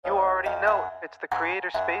No, it's the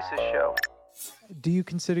Creator Spaces show. Do you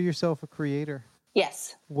consider yourself a creator?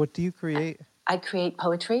 Yes. What do you create? I create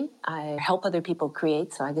poetry. I help other people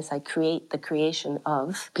create. So I guess I create the creation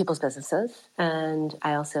of people's businesses. And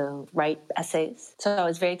I also write essays. So I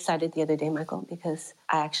was very excited the other day, Michael, because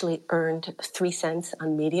I actually earned 3 cents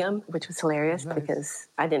on Medium, which was hilarious because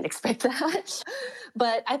I didn't expect that.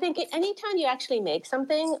 But I think anytime you actually make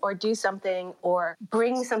something or do something or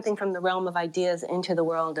bring something from the realm of ideas into the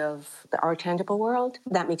world of our tangible world,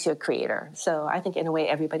 that makes you a creator. So I think in a way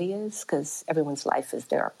everybody is, because everyone's life is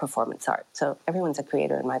their performance art. So everyone's a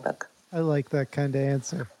creator in my book. I like that kind of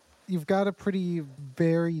answer. You've got a pretty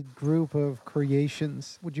varied group of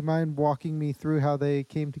creations. Would you mind walking me through how they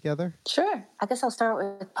came together? Sure. I guess I'll start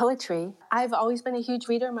with poetry. I've always been a huge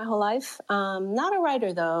reader my whole life. Not a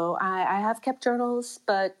writer, though. I have kept journals,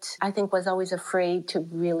 but I think was always afraid to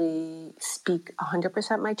really speak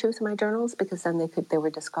 100% my truth in my journals because then they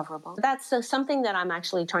were discoverable. That's something that I'm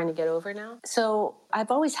actually trying to get over now. So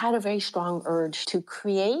I've always had a very strong urge to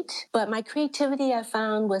create, but my creativity I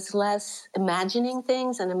found was less imagining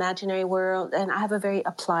things and imaginary world, and I have a very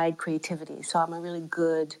applied creativity. So I'm a really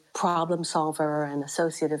good problem solver and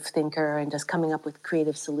associative thinker and just coming up with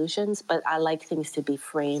creative solutions, but I like things to be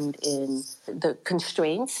framed in the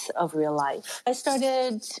constraints of real life. I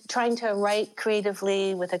started trying to write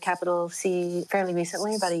creatively with a capital C fairly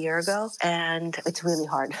recently, about a year ago, and it's really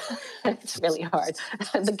hard. It's really hard.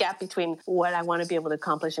 The gap between what I want to be able to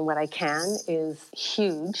accomplish and what I can is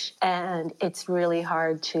huge, and it's really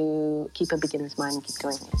hard to keep a beginner's mind and keep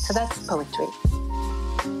doing it. So that's poetry.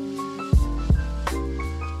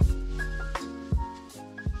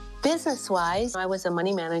 Business-wise, I was a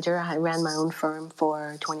money manager. I ran my own firm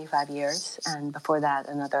for 25 years, and before that,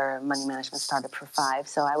 another money management startup for 5.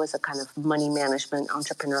 So I was a kind of money management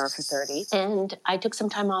entrepreneur for 30. And I took some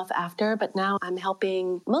time off after, but now I'm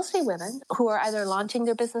helping mostly women who are either launching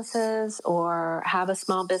their businesses or have a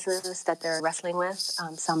small business that they're wrestling with,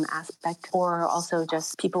 some aspect, or also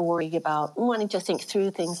just people worried about wanting to think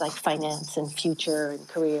through things like finance and future and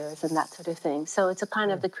careers and that sort of thing. So it's a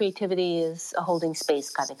kind of the creativity is a holding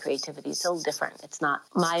space kind of creativity. It's a little different. It's not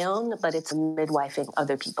my own, but it's midwifing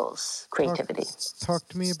other people's creativity. Talk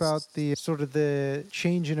to me about the sort of the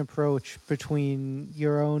change in approach between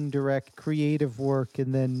your own direct creative work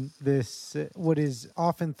and then this, what is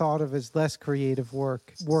often thought of as less creative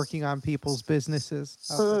work, working on people's businesses.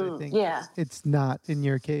 I think it's not in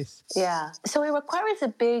your case. Yeah. So it requires a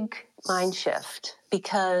big mind shift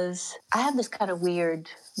because I have this kind of weird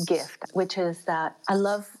gift, which is that I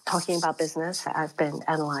love talking about business. I've been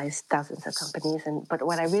analyzed thousands of companies, but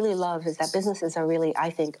what I really love is that businesses are really, I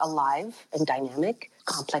think, alive and dynamic,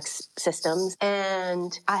 complex systems.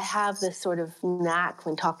 And I have this sort of knack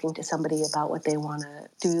when talking to somebody about what they want to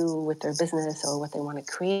do with their business or what they want to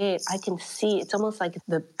create. I can see it's almost like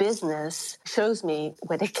the business shows me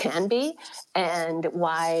what it can be and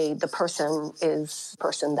why the person is the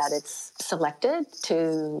person that it's selected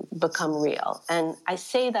to become real. And I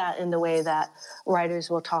say that in the way that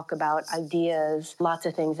writers will talk about ideas, lots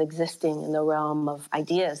of things existing in the realm of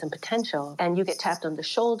ideas and potential, and you get tapped on the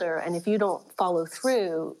shoulder, and if you don't follow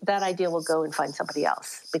through, that idea will go and find somebody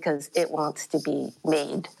else because it wants to be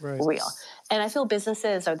made real. And I feel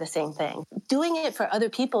businesses are the same thing. Doing it for other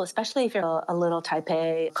people, especially if you're a little type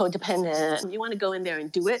A, codependent, you want to go in there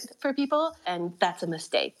and do it for people. And that's a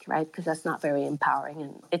mistake, right? Because that's not very empowering.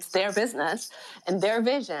 And it's their business and their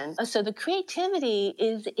vision. So the creativity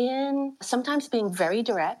is in sometimes being very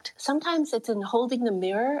direct. Sometimes it's in holding the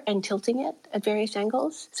mirror and tilting it at various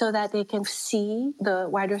angles so that they can see the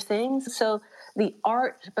wider things. So the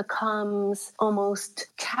art becomes almost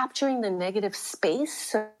capturing the negative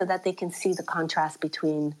space so that they can see the contrast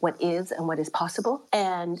between what is and what is possible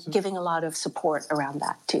and giving a lot of support around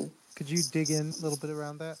that too. Could you dig in a little bit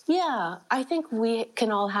around that? Yeah, I think we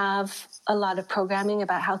can all have a lot of programming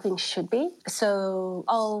about how things should be. So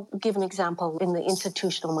I'll give an example in the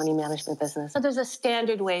institutional money management business. So there's a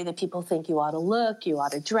standard way that people think you ought to look, you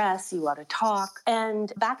ought to dress, you ought to talk.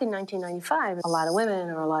 And back in 1995, a lot of women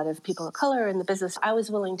or a lot of people of color in the business, I was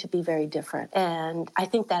willing to be very different. And I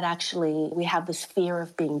think that actually we have this fear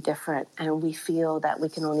of being different and we feel that we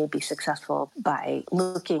can only be successful by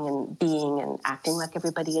looking and being and acting like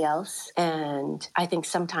everybody else. And I think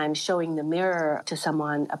sometimes showing the mirror to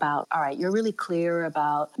someone about, all right, you're really clear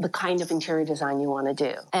about the kind of interior design you want to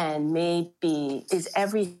do. And maybe is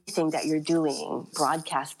everything that you're doing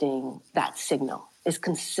broadcasting that signal? is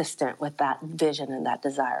consistent with that vision and that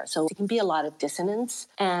desire. So it can be a lot of dissonance.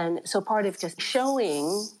 And so part of just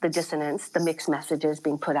showing the dissonance, the mixed messages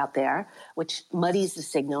being put out there, which muddies the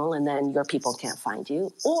signal, and then your people can't find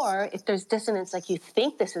you. Or if there's dissonance, like you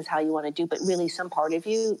think this is how you want to do, but really some part of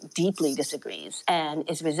you deeply disagrees and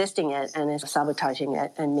is resisting it and is sabotaging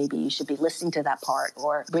it. And maybe you should be listening to that part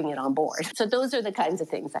or bring it on board. So those are the kinds of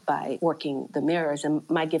things that by working the mirrors. And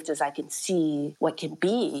my gift is I can see what can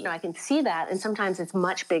be. I can see that. And sometimes it's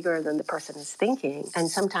much bigger than the person is thinking. And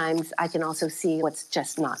sometimes I can also see what's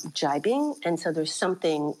just not jibing. And so there's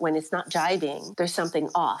something, when it's not jibing, there's something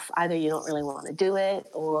off. Either you don't really want to do it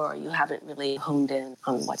or you haven't really honed in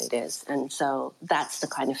on what it is. And so that's the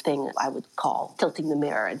kind of thing that I would call tilting the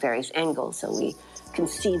mirror at various angles so we can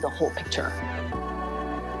see the whole picture.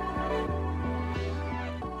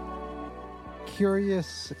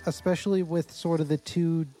 Curious, especially with sort of the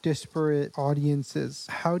two disparate audiences,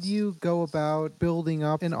 how do you go about building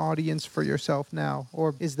up an audience for yourself now?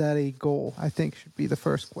 Or is that a goal? I think should be the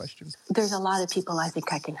first question. There's a lot of people I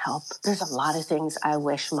think I can help. There's a lot of things I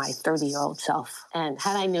wish my 30-year-old self, and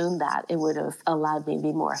had I known that, it would have allowed me to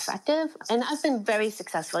be more effective. And I've been very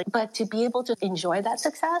successful, but to be able to enjoy that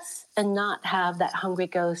success and not have that hungry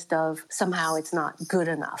ghost of somehow it's not good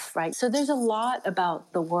enough, right? So there's a lot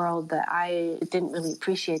about the world that I didn't really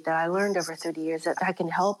appreciate that I learned over 30 years that I can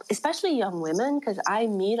help, especially young women, because I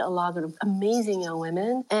meet a lot of amazing young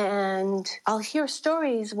women and I'll hear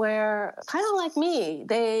stories where kind of like me,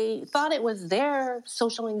 they thought it was their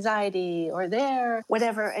social anxiety or their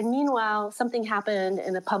whatever. And meanwhile, something happened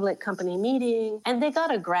in a public company meeting and they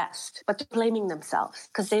got aggressed, but they're blaming themselves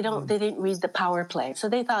because they didn't read the power play. So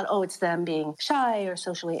they thought, oh, it's them being shy or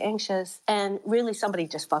socially anxious. And really somebody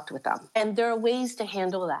just fucked with them. And there are ways to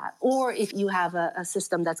handle that. Or if you have a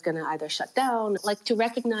system that's going to either shut down, like to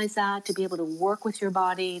recognize that, to be able to work with your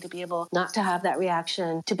body, to be able not to have that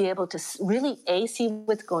reaction, to be able to really see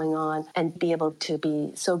what's going on and be able to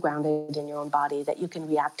be so grounded in your own body that you can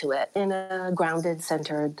react to it in a grounded,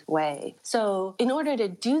 centered way. So in order to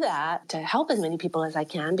do that, to help as many people as I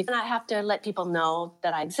can, because I have to let people know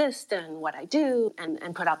that I exist and what I do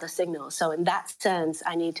and put out the signal. So in that sense,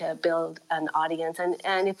 I need to build an audience.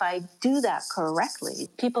 And if I do that correctly,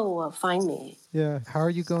 people will find me. Yeah. How are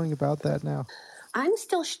you going about that now? I'm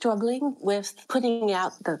still struggling with putting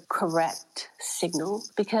out the correct signal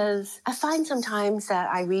because I find sometimes that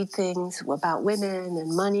I read things about women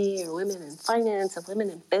and money or women in finance or women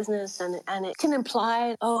in business and it can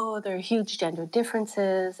imply, oh, there are huge gender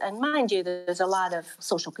differences. And mind you, there's a lot of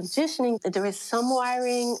social conditioning. There is some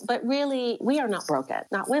wiring, but really we are not broken.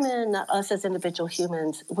 Not women, not us as individual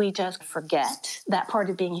humans. We just forget that part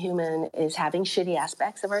of being human is having shitty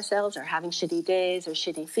aspects of ourselves or having shitty days or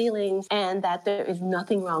shitty feelings and that there is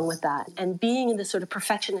nothing wrong with that. And being in this sort of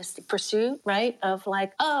perfectionistic pursuit, right, of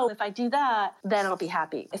like, oh, if I do that, then I'll be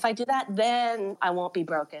happy. If I do that, then I won't be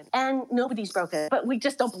broken. And nobody's broken, but we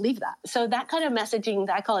just don't believe that. So that kind of messaging,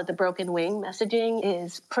 I call it the broken wing messaging,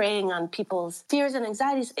 is preying on people's fears and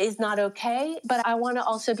anxieties is not okay. But I want to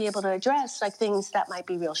also be able to address like things that might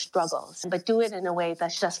be real struggles, but do it in a way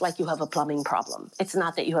that's just like you have a plumbing problem. It's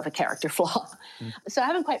not that you have a character flaw. So I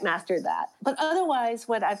haven't quite mastered that. But otherwise,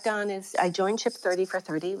 what I've done is I joined Chip 30 for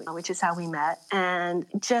 30, which is how we met. And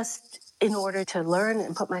just in order to learn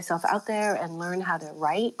and put myself out there and learn how to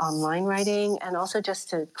write, online writing, and also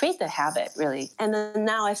just to create the habit, really. And then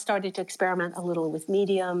now I've started to experiment a little with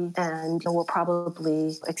Medium, and we'll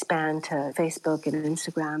probably expand to Facebook and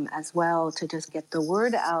Instagram as well to just get the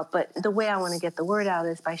word out. But the way I want to get the word out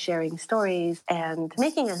is by sharing stories and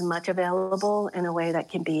making as much available in a way that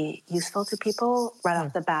can be useful to people right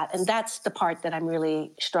off the bat. And that's the part that I'm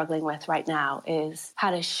really struggling with right now, is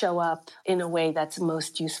how to show up in a way that's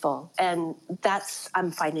most useful. And that's,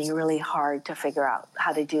 I'm finding really hard to figure out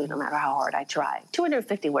how to do no matter how hard I try.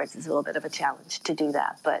 250 words is a little bit of a challenge to do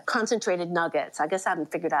that. But concentrated nuggets, I guess I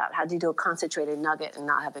haven't figured out how to do a concentrated nugget and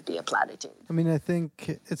not have it be a platitude. I mean, I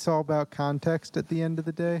think it's all about context at the end of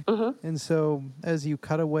the day. Mm-hmm. And so as you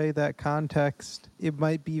cut away that context, it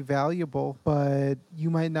might be valuable, but you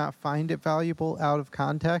might not find it valuable out of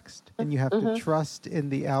context. And you have to trust in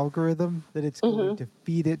the algorithm that it's going to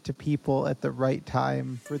feed it to people at the right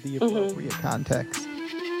time for the appropriate context.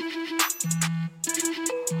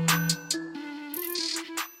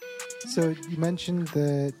 So you mentioned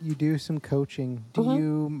that you do some coaching. Do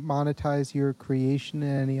you monetize your creation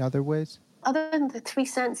in any other ways? Other than the 3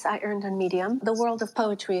 cents I earned on Medium, the world of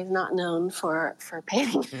poetry is not known for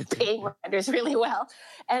paying writers really well.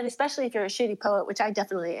 And especially if you're a shitty poet, which I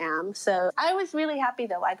definitely am. So I was really happy,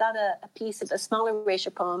 though. I got a piece of a small erasure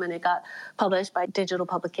poem, and it got published by digital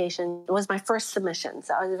publication. It was my first submission,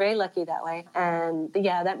 so I was very lucky that way. And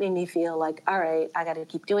yeah, that made me feel like, all right, I got to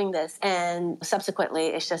keep doing this. And subsequently,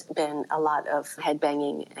 it's just been a lot of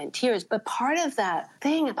headbanging and tears. But part of that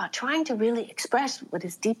thing about trying to really express what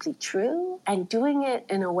is deeply true and doing it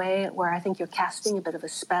in a way where I think you're casting a bit of a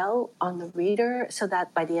spell on the reader so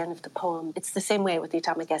that by the end of the poem, it's the same way with the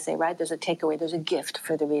atomic essay, right? There's a takeaway, there's a gift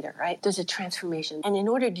for the reader, right? There's a transformation. And in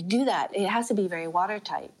order to do that, it has to be very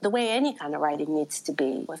watertight, the way any kind of writing needs to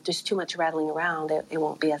be. If there's too much rattling around, it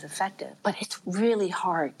won't be as effective. But it's really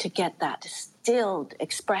hard to get that distilled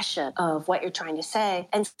expression of what you're trying to say.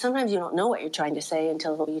 And sometimes you don't know what you're trying to say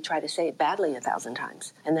until you try to say it badly 1,000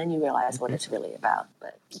 times. And then you realize what it's really about.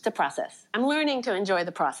 But it's a process. I'm learning to enjoy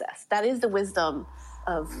the process. That is the wisdom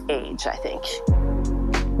of age, I think.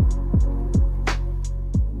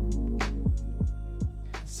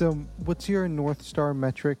 So what's your North Star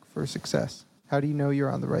metric for success? How do you know you're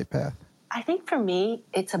on the right path? I think for me,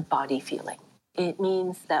 it's a body feeling. It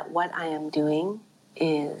means that what I am doing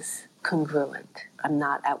is congruent. I'm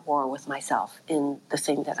not at war with myself in the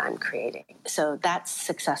thing that I'm creating. So that's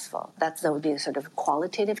successful. That would be a sort of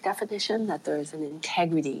qualitative definition, that there is an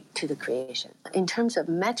integrity to the creation. In terms of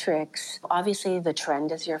metrics, obviously the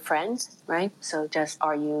trend is your friend, right? So just,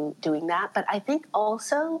 are you doing that? But I think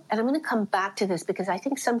also, and I'm going to come back to this because I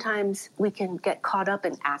think sometimes we can get caught up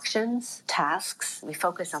in actions, tasks. We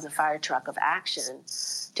focus on the fire truck of action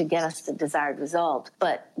to get us the desired result,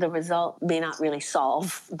 but the result may not really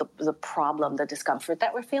solve the problem, the discomfort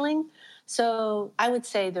that we're feeling. So I would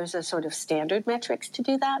say there's a sort of standard metrics to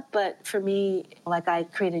do that. But for me, like I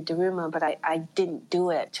created Daruma, but I didn't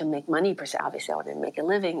do it to make money per se. Obviously, I wanted to make a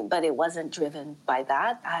living, but it wasn't driven by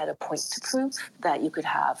that. I had a point to prove that you could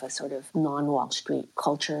have a sort of non-Wall Street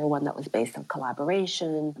culture, one that was based on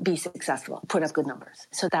collaboration, be successful, put up good numbers.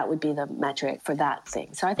 So that would be the metric for that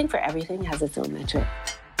thing. So I think for everything has its own metric.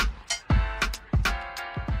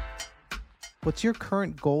 What's your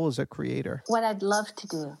current goal as a creator? What I'd love to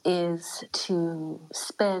do is to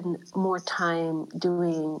spend more time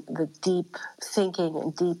doing the deep thinking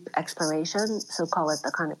and deep exploration, so call it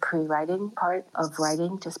the kind of pre-writing part of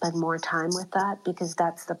writing, to spend more time with that, because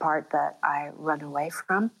that's the part that I run away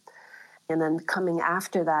from. And then coming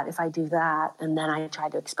after that, if I do that and then I try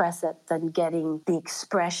to express it, then getting the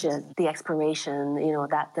expression, the exploration,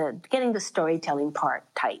 getting the storytelling part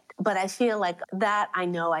tight. But I feel like that I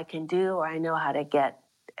know I can do, or I know how to get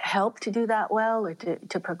help to do that well, or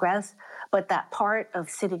to progress. But that part of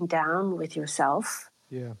sitting down with yourself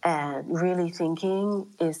and really thinking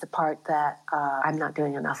is the part that I'm not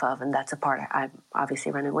doing enough of. And that's a part I'm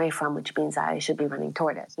obviously running away from, which means I should be running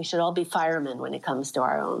toward it. We should all be firemen when it comes to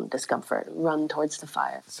our own discomfort, run towards the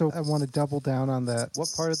fire. So I want to double down on that.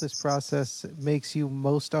 What part of this process makes you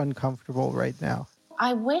most uncomfortable right now?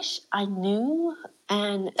 I wish I knew.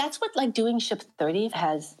 And that's what doing Ship 30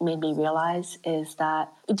 has made me realize, is that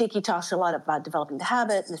Dickey talks a lot about developing the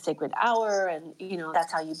habit and the sacred hour, and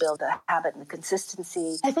that's how you build the habit and the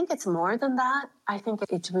consistency. I think it's more than that. I think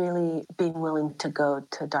it's really being willing to go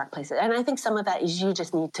to dark places. And I think some of that is you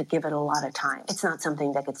just need to give it a lot of time. It's not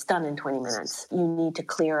something that gets done in 20 minutes. You need to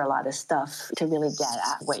clear a lot of stuff to really get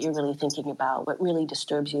at what you're really thinking about, what really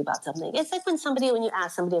disturbs you about something. It's like when you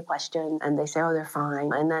ask somebody a question and they say, oh, they're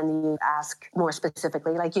fine. And then you ask more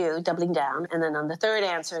specifically, like you, doubling down. And then on the third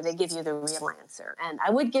answer, they give you the real answer. And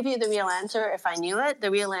I would give you the real answer if I knew it.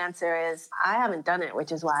 The real answer is, I haven't done it,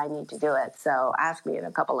 which is why I need to do it. So ask me in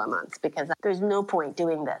a couple of months, because there's no point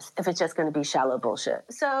doing this if it's just going to be shallow bullshit.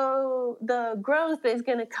 So the growth is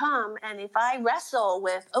going to come. And if I wrestle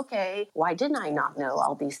with, okay, why didn't I not know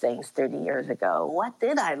all these things 30 years ago? What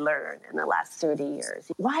did I learn in the last 30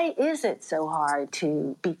 years? Why is it so hard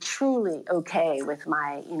to be truly okay with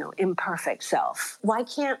my, imperfect self? Why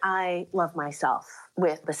can't I love myself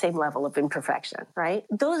with the same level of imperfection, right?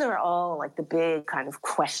 Those are all the big kind of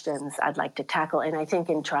questions I'd like to tackle. And I think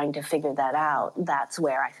in trying to figure that out, that's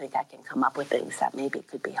where I think I can come up with things that maybe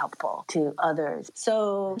could be helpful to others.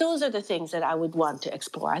 So those are the things that I would want to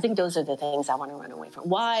explore. I think those are the things I want to run away from.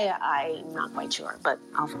 Why, I'm not quite sure, but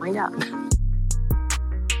I'll find out.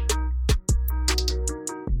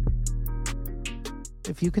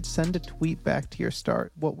 If you could send a tweet back to your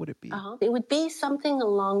start, what would it be? It would be something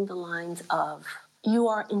along the lines of, you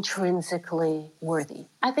are intrinsically worthy.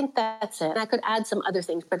 I think that's it. And I could add some other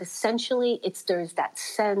things, but essentially there's that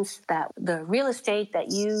sense that the real estate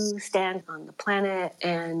that you stand on the planet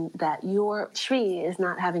and that your tree is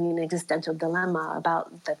not having an existential dilemma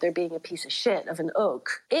about that there being a piece of shit of an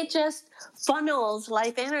oak. It just funnels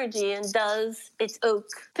life energy and does its oak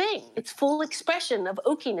thing, its full expression of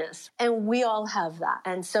oakiness. And we all have that.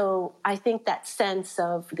 And so I think that sense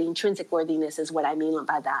of the intrinsic worthiness is what I mean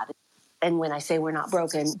by that. And when I say we're not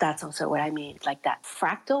broken, that's also what I mean. Like that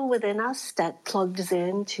fractal within us that plugs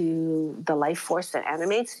into the life force that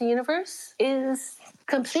animates the universe is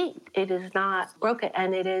complete. It is not broken,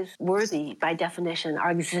 and it is worthy by definition.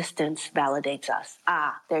 Our existence validates us.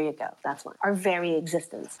 There you go. That's one. Our very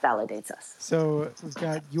existence validates us. So we've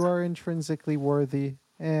got you are intrinsically worthy,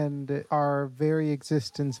 and our very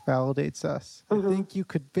existence validates us. I think you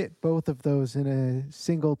could fit both of those in a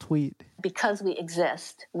single tweet. Because we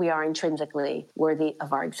exist, we are intrinsically worthy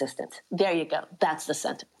of our existence. There you go. That's the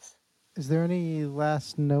sentence. Is there any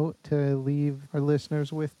last note to leave our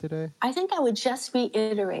listeners with today? I think I would just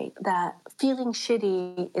reiterate that feeling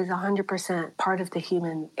shitty is 100% part of the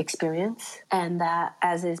human experience, and that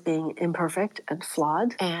as is being imperfect and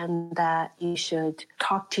flawed, and that you should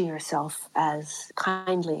talk to yourself as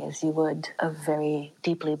kindly as you would a very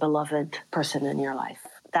deeply beloved person in your life.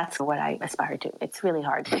 That's what I aspire to. It's really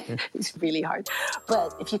hard. It's really hard.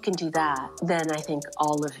 But if you can do that, then I think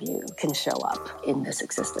all of you can show up in this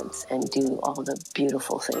existence and do all the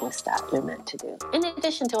beautiful things that you're meant to do. In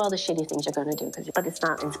addition to all the shitty things you're going to do, but it's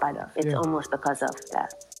not in spite of. It's almost because of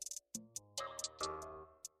that.